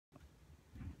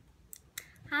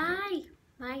Hi,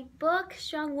 my book,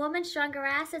 Strong Woman, Stronger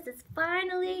Assets, is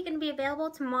finally going to be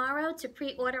available tomorrow to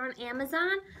pre-order on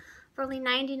Amazon for only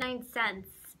 99 cents.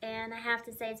 And I have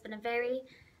to say it's been a very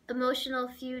emotional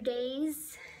few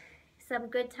days. Some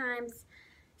good times,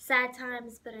 sad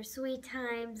times, bittersweet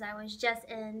times. I was just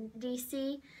in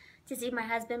DC to see my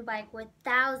husband bike with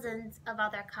thousands of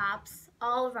other cops,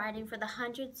 all riding for the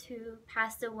hundreds who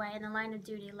passed away in the line of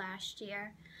duty last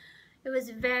year. It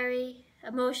was very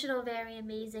emotional, very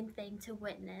amazing thing to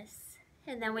witness.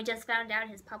 And then we just found out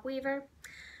his pup Weaver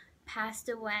passed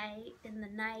away in the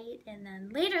night. And then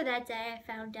later that day, I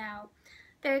found out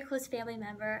a very close family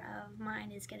member of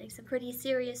mine is getting some pretty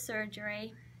serious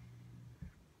surgery.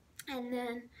 And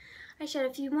then I shed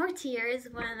a few more tears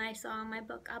when I saw my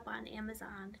book up on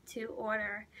Amazon to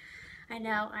order. I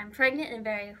know I'm pregnant and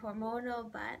very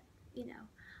hormonal, but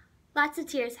lots of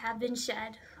tears have been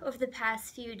shed over the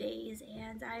past few days,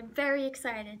 and I'm very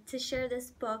excited to share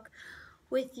this book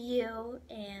with you.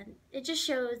 And it just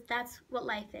shows that's what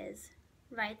life is,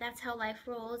 right? That's how life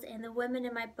rolls, and the women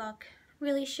in my book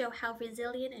really show how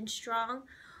resilient and strong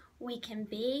we can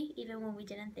be, even when we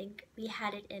didn't think we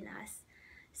had it in us.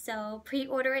 So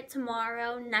pre-order it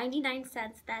tomorrow, 99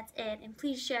 cents, that's it, and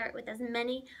please share it with as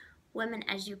many women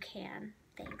as you can.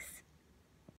 Thanks.